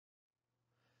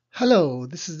Hello,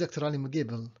 this is Dr. Ali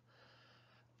Mugable.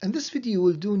 In this video,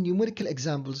 we'll do numerical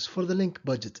examples for the link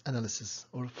budget analysis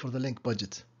or for the link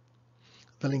budget.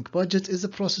 The link budget is the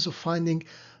process of finding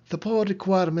the power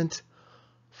requirement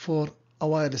for a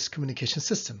wireless communication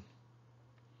system.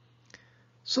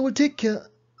 So we'll take 3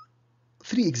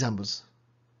 examples.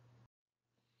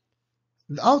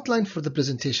 The outline for the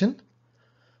presentation,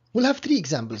 we'll have 3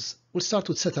 examples. We'll start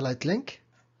with satellite link.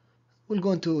 We'll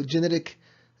go into generic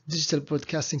digital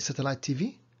broadcasting satellite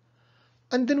TV,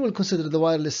 and then we'll consider the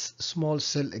wireless small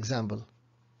cell example.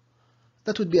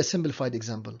 That would be a simplified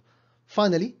example.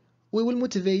 Finally, we will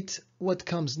motivate what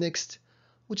comes next,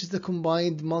 which is the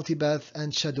combined multipath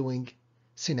and shadowing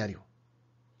scenario.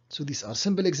 So these are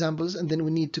simple examples, and then we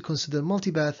need to consider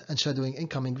multipath and shadowing in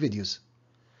coming videos.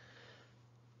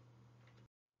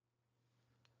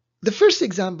 The first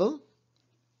example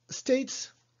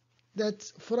states that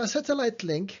for a satellite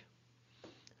link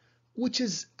which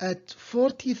is at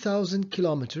 40,000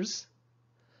 kilometers,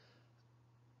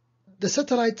 the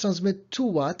satellite transmits 2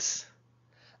 watts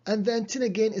and the antenna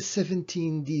gain is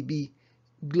 17 dB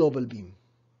global beam.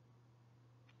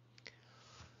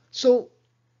 So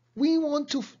we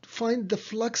want to find the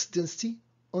flux density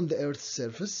on the Earth's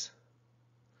surface.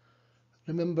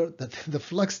 Remember that the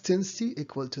flux density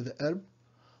equal to the ERB,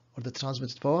 or the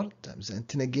transmitted power, times the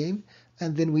antenna gain,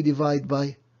 and then we divide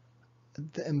by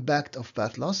the impact of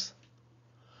path loss.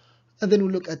 And then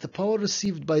we look at the power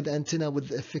received by the antenna with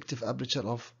the effective aperture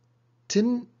of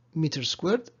 10 meters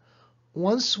squared.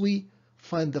 Once we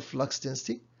find the flux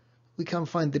density, we can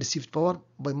find the received power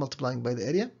by multiplying by the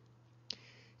area,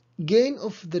 gain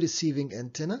of the receiving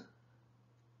antenna,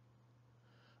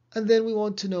 and then we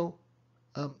want to know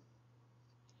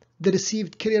the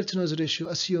received carrier to noise ratio,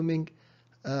 assuming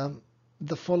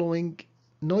the following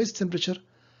noise temperature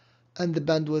and the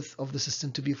bandwidth of the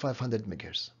system to be 500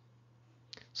 megahertz.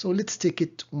 So let's take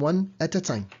it one at a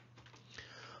time.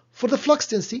 For the flux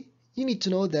density, you need to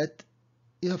know that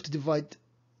you have to divide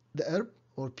the ERB,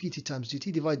 or PT times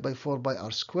GT, divide by 4 by R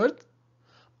squared.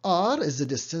 R is the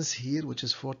distance here, which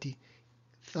is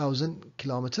 40,000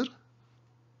 kilometer.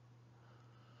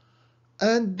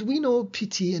 And we know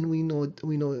PT and we know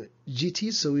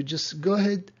GT, so we just go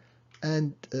ahead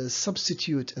and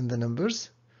substitute in the numbers.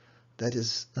 That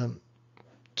is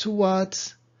 2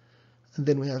 watts. And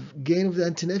then we have gain of the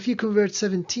antenna. If you convert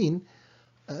 17,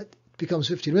 it becomes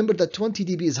 50. Remember that 20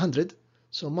 dB is 100,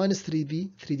 so minus 3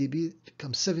 dB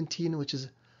becomes 17, which is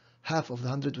half of the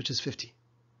 100, which is 50.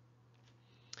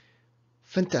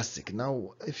 Fantastic.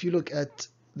 Now, if you look at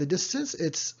the distance,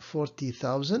 it's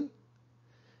 40,000.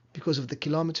 Because of the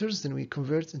kilometers, then we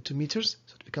convert into meters,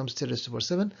 so it becomes 10 raised to the power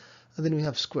 7, and then we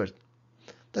have squared.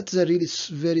 That's a really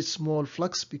very small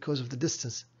flux because of the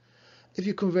distance. If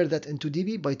you convert that into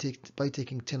dB by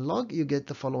taking 10 log, you get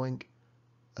the following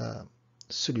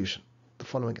solution, the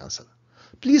following answer.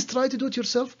 Please try to do it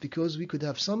yourself because we could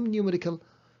have some numerical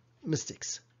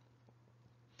mistakes.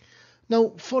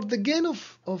 Now, for the gain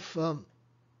of the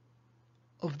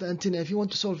antenna, if you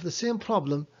want to solve the same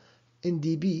problem in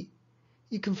dB,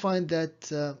 you can find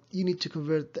that you need to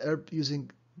convert the ERB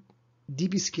using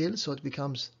dB scale, so it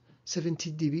becomes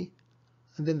 70 dB,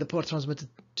 and then the power transmitted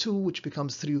 2, which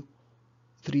becomes 3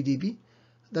 dB.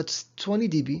 That's 20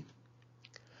 dB.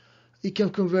 You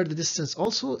can convert the distance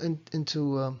also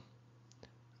into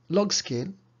log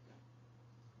scale.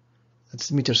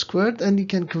 That's meter squared, and you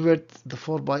can convert the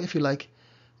 4 by, if you like,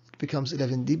 it becomes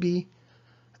 11 dB.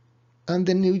 And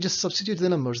then you just substitute the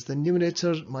numbers, the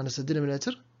numerator minus the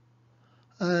denominator,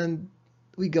 and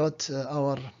we got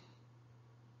our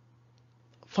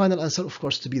final answer, of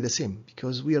course, to be the same,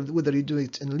 because whether you do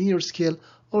it in linear scale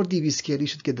or dB scale, you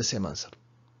should get the same answer.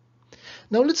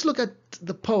 Now let's look at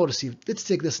the power received. Let's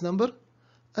take this number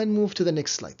and move to the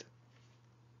next slide.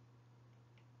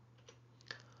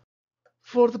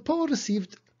 For the power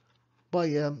received by,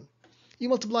 you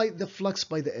multiply the flux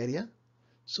by the area,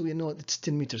 so we know it's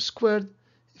 10 meters squared.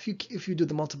 If you do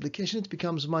the multiplication, it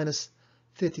becomes minus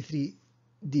 33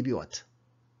 dB watts.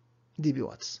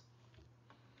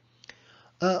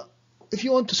 If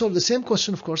you want to solve the same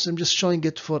question, of course, I'm just showing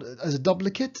it as a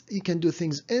duplicate. You can do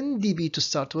things in dB to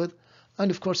start with, and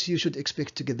of course you should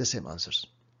expect to get the same answers.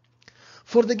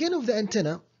 For the gain of the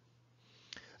antenna,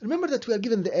 remember that we are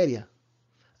given the area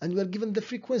and we are given the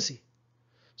frequency.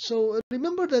 So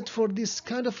remember that for this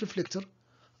kind of reflector,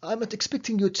 I'm not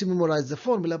expecting you to memorize the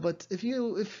formula, but if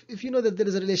you know that there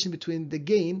is a relation between the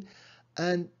gain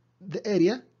and the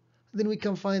area, then we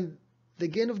can find the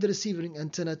gain of the receiving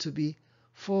antenna to be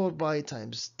 4 by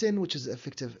times 10, which is the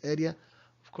effective area.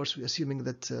 Of course, we're assuming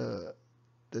that the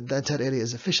entire area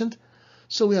is efficient.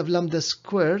 So we have lambda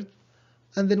squared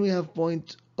and then we have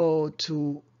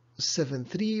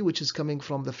 0.0273, which is coming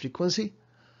from the frequency,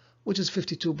 which is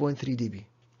 52.3 dB.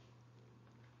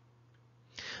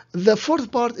 The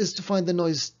fourth part is to find the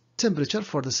noise temperature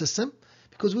for the system,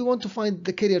 because we want to find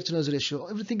the carrier to noise ratio.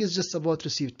 Everything is just about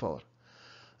received power.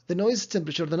 The noise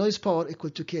temperature, the noise power, equal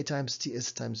to K times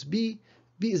TS times B.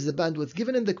 B is the bandwidth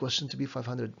given in the question to be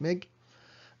 500 meg,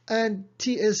 and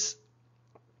TS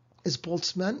is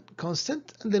Boltzmann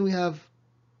constant, and then we have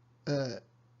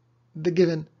the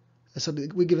given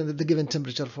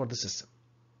temperature for the system.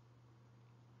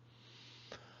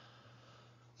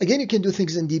 Again, you can do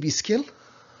things in dB scale,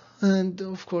 and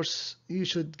of course you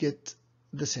should get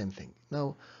the same thing.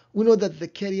 Now we know that the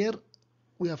carrier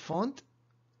we have found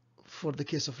for the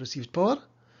case of received power.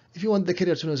 If you want the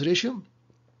carrier to noise ratio,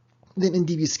 then in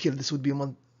dB scale this would be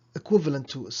equivalent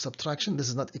to subtraction. This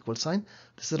is not equal sign,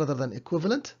 this is rather than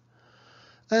equivalent.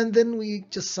 And then we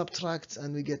just subtract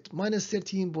and we get minus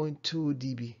 13.2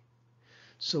 dB.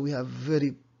 So we have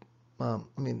very,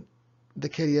 the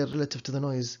carrier relative to the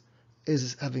noise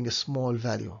is having a small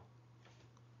value.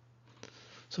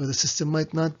 So the system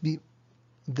might not be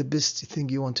the best thing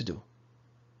you want to do.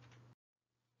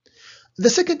 The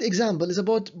second example is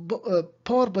about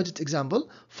power budget example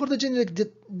for the generic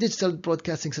digital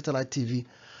broadcasting satellite TV.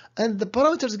 And the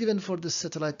parameters given for this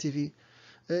satellite TV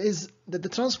is that the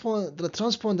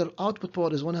transponder output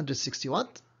power is 160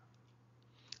 watt.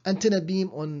 Antenna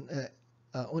beam on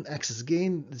axis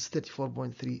gain is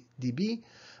 34.3 dB.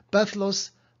 Path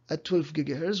loss at 12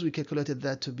 gigahertz, we calculated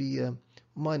that to be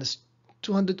minus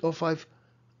 205.7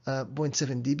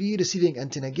 dB. Receiving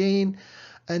antenna gain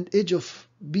and edge of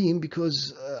beam,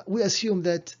 because we assume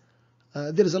that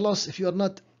there is a loss if you are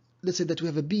not, let's say that we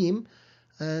have a beam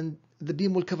and the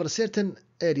beam will cover a certain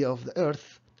area of the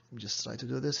earth. Let me just try to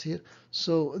do this here.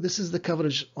 So this is the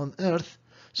coverage on earth.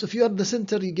 So if you are at the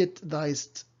center, you get the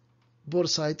highest bore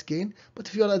site gain, but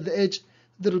if you are at the edge,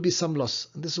 there will be some loss,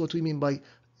 and this is what we mean by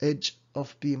edge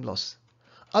of beam loss.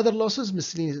 Other losses,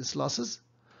 miscellaneous losses,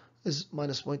 is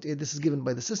minus 0.8. This is given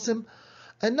by the system.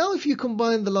 And now if you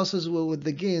combine the losses with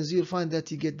the gains, you'll find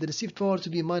that you get the received power to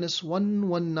be minus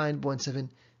 119.7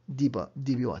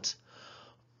 dB watts.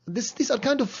 These are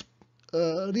kind of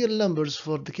real numbers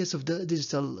for the case of the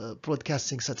digital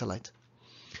broadcasting satellite.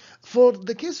 For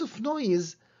the case of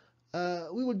noise,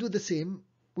 we will do the same.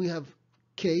 We have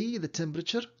K, the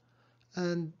temperature,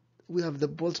 and we have the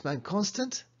Boltzmann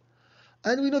constant,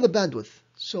 and we know the bandwidth.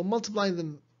 So multiplying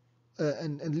them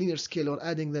in linear scale or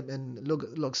adding them in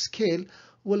log scale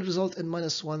will result in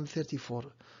minus 134.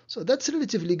 So that's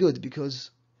relatively good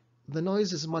because the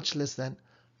noise is much less than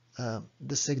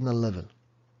the signal level.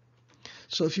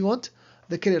 So if you want,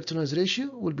 the carrier to noise ratio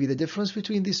will be the difference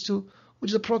between these two,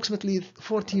 which is approximately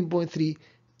 14.3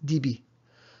 dB.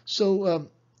 So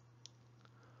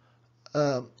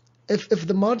if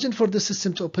the margin for the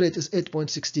system to operate is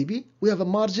 8.6 dB, we have a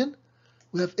margin,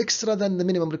 we have extra than the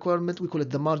minimum requirement, we call it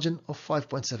the margin of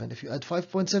 5.7. If you add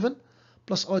 5.7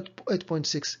 plus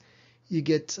 8.6, you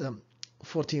get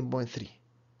 14.3.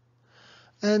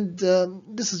 And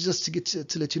this is just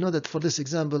to let you know that for this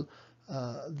example,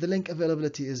 the link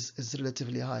availability is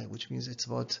relatively high, which means it's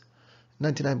about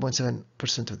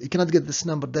 99.7% of it. You cannot get this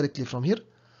number directly from here,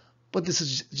 but this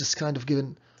is just kind of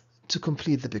given to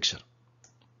complete the picture.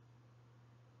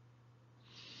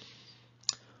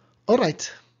 All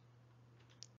right.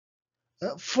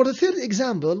 For the third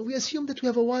example, we assume that we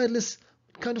have a wireless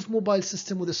kind of mobile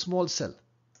system with a small cell.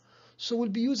 So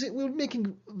we're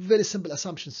making very simple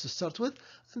assumptions to start with,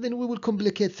 and then we will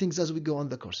complicate things as we go on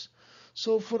the course.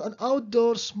 So for an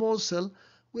outdoor small cell,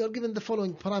 we are given the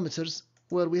following parameters,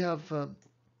 where we have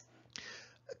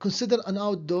consider an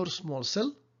outdoor small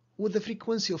cell with a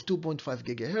frequency of 2.5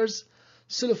 gigahertz,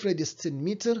 cell of radius 10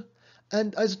 meter,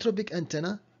 and isotropic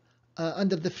antenna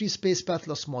under the free space path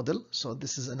loss model. So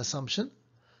this is an assumption.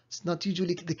 It's not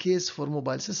usually the case for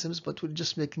mobile systems, but we're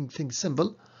just making things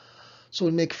simple. So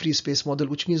we'll make free space model,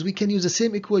 which means we can use the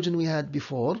same equation we had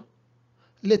before.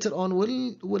 Later on,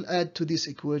 we'll add to these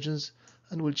equations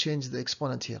and we'll change the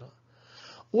exponent here.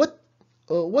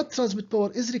 What transmit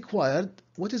power is required?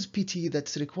 What is PT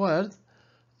that's required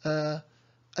at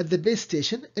the base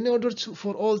station in order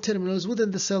for all terminals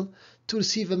within the cell to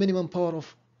receive a minimum power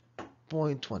of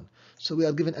 0.1? So we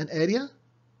are given an area,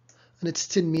 and it's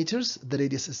 10 meters. The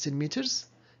radius is 10 meters,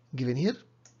 given here.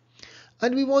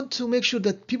 And we want to make sure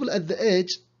that people at the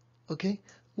edge, okay,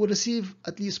 will receive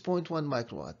at least 0.1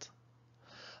 microwatt.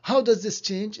 How does this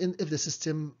change if the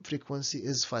system frequency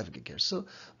is 5 gigahertz? So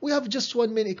we have just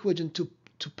one main equation to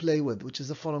play with, which is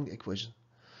the following equation.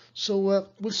 So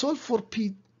we'll solve for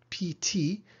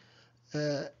PT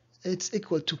it's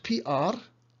equal to PR,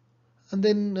 and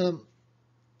then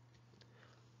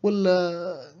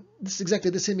this is exactly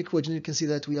the same equation. You can see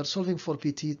that we are solving for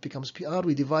PT, it becomes PR,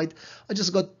 we divide. I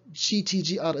just got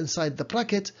GTGR inside the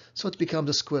bracket, so it becomes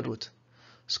the square root.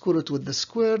 Square root with the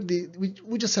square,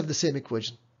 we just have the same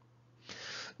equation.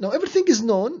 Now everything is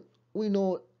known. We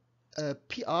know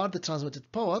PR, the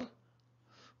transmitted power,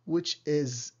 which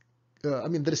is,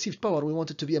 the received power, we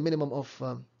want it to be a minimum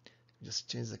of, just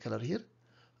change the color here,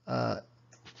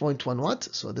 0.1 watt,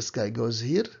 so this guy goes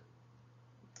here.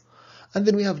 And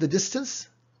then we have the distance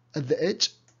at the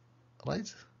edge,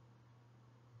 right?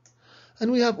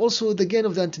 And we have also the gain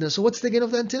of the antenna. So what's the gain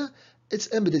of the antenna? It's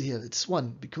embedded here, it's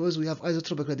 1, because we have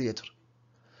isotropic radiator.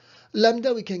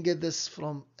 Lambda, we can get this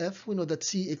from F. We know that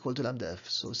C equal to lambda F.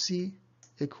 So C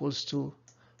equals to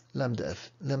lambda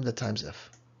F, lambda times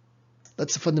F.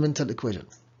 That's a fundamental equation.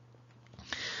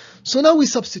 So now we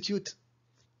substitute,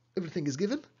 everything is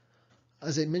given.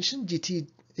 As I mentioned, GT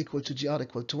equal to GR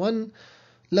equal to 1.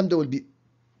 Lambda will be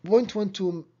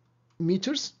 0.12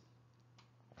 meters.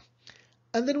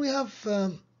 And then we have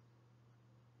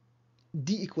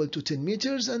D equal to 10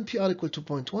 meters and PR equal to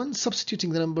 0.1.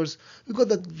 Substituting the numbers, we got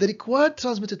that the required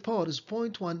transmitted power is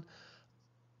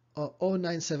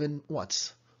 0.1097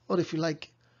 watts. Or if you like,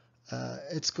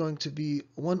 it's going to be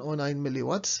 109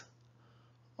 milliwatts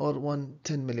or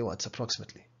 110 milliwatts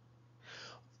approximately.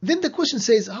 Then the question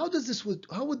says, how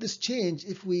would this change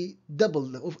if we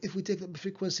double, if we take the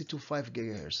frequency to 5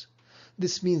 gigahertz?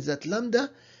 This means that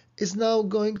lambda is now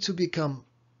going to become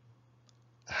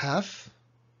half,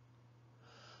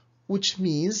 which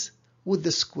means with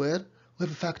the square we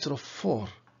have a factor of 4.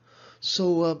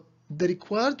 So the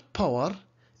required power,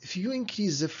 if you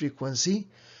increase the frequency,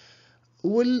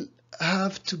 will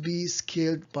have to be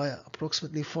scaled by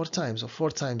approximately 4 times, or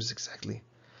 4 times exactly.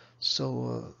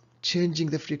 So changing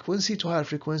the frequency to higher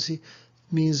frequency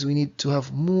means we need to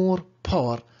have more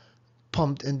power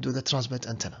pumped into the transmit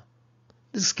antenna.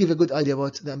 This gives a good idea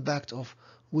about the impact of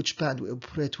which band we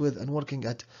operate with and working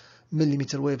at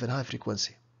millimeter wave and high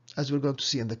frequency, as we're going to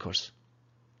see in the course.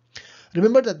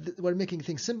 Remember that we're making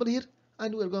things simple here,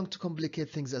 and we're going to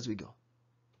complicate things as we go.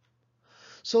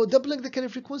 So doubling the carrier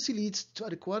frequency leads to a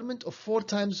requirement of 4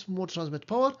 times more transmit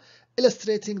power,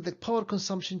 illustrating the power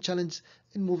consumption challenge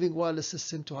in moving wireless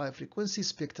system to high frequency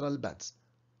spectral bands.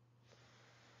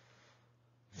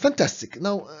 Fantastic.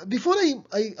 Now, before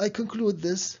I conclude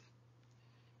this,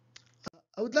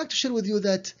 I would like to share with you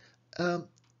that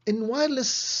in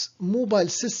wireless mobile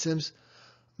systems,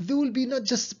 there will be not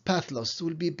just path loss, there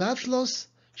will be path loss,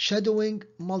 shadowing,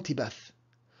 multipath.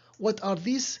 What are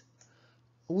these?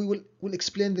 We'll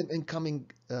explain them in coming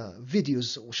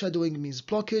videos. Shadowing means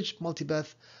blockage,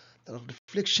 multipath,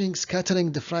 reflection,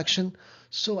 scattering, diffraction.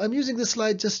 So I'm using this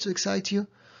slide just to excite you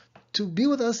to be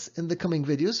with us in the coming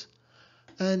videos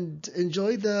and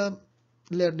enjoy the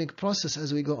learning process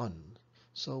as we go on.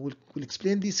 So we'll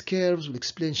explain these curves, we'll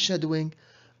explain shadowing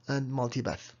and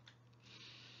multipath.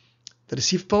 The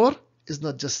received power is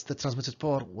not just the transmitted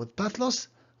power with path loss.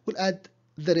 We'll add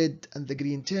the red and the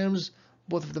green terms.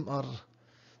 Both of them are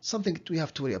something we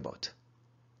have to worry about.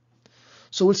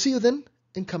 So we'll see you then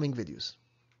in coming videos.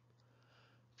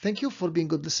 Thank you for being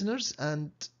good listeners,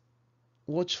 and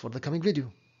watch for the coming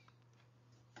video.